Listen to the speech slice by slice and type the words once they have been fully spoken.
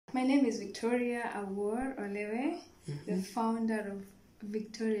My name is Victoria Awor Ollewe, the founder of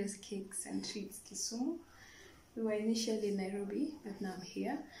Victoria's Cakes and Treats Kisumu. We were initially in Nairobi, but now I'm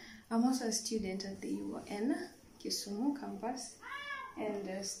here. I'm also a student at the UoN Kisumu campus and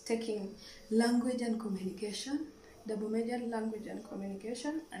taking language and communication, double major language and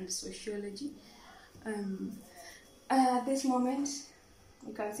communication and sociology. At this moment,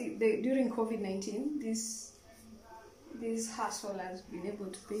 you can see during COVID-19, this hustle has been able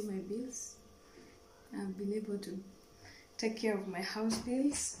to pay my bills. I've been able to take care of my house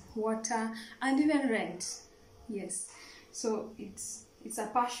bills, water, and even rent. Yes, so it's a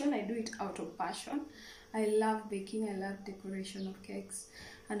passion. I do it out of passion. I love baking. I love decoration of cakes,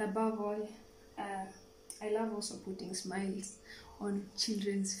 and above all, I love also putting smiles on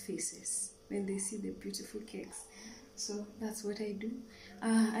children's faces when they see the beautiful cakes. So that's what I do.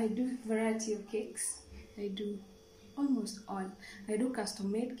 I do variety of cakes. I do almost all. I do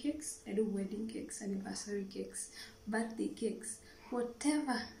custom-made cakes, I do wedding cakes, anniversary cakes, birthday cakes,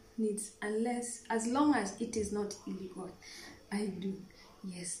 whatever needs, as long as it is not illegal, I do.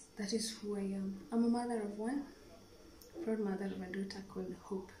 Yes, that is who I am. I'm a mother of one, proud mother of a daughter called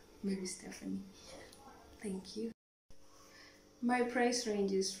Hope Mary Stephanie. Thank you. My price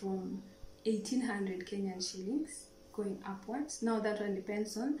range is from 1,800 Kenyan shillings going upwards. Now that one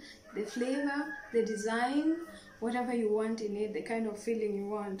depends on the flavor, the design, whatever you want in it, the kind of feeling you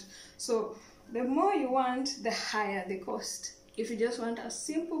want. So the more you want, the higher the cost. If you just want a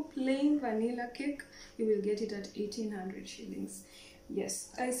simple plain vanilla cake, you will get it at 1,800 shillings. Yes,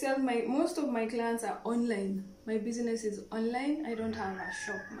 I sell most of my clients are online. My business is online. I don't have a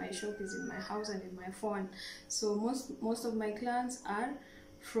shop. My shop is in my house and in my phone. So most of my clients are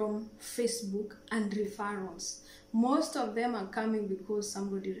from Facebook and referrals. Most of them are coming because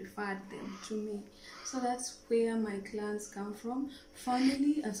somebody referred them to me. So that's where my clients come from,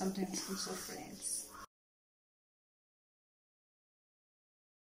 family and sometimes also friends.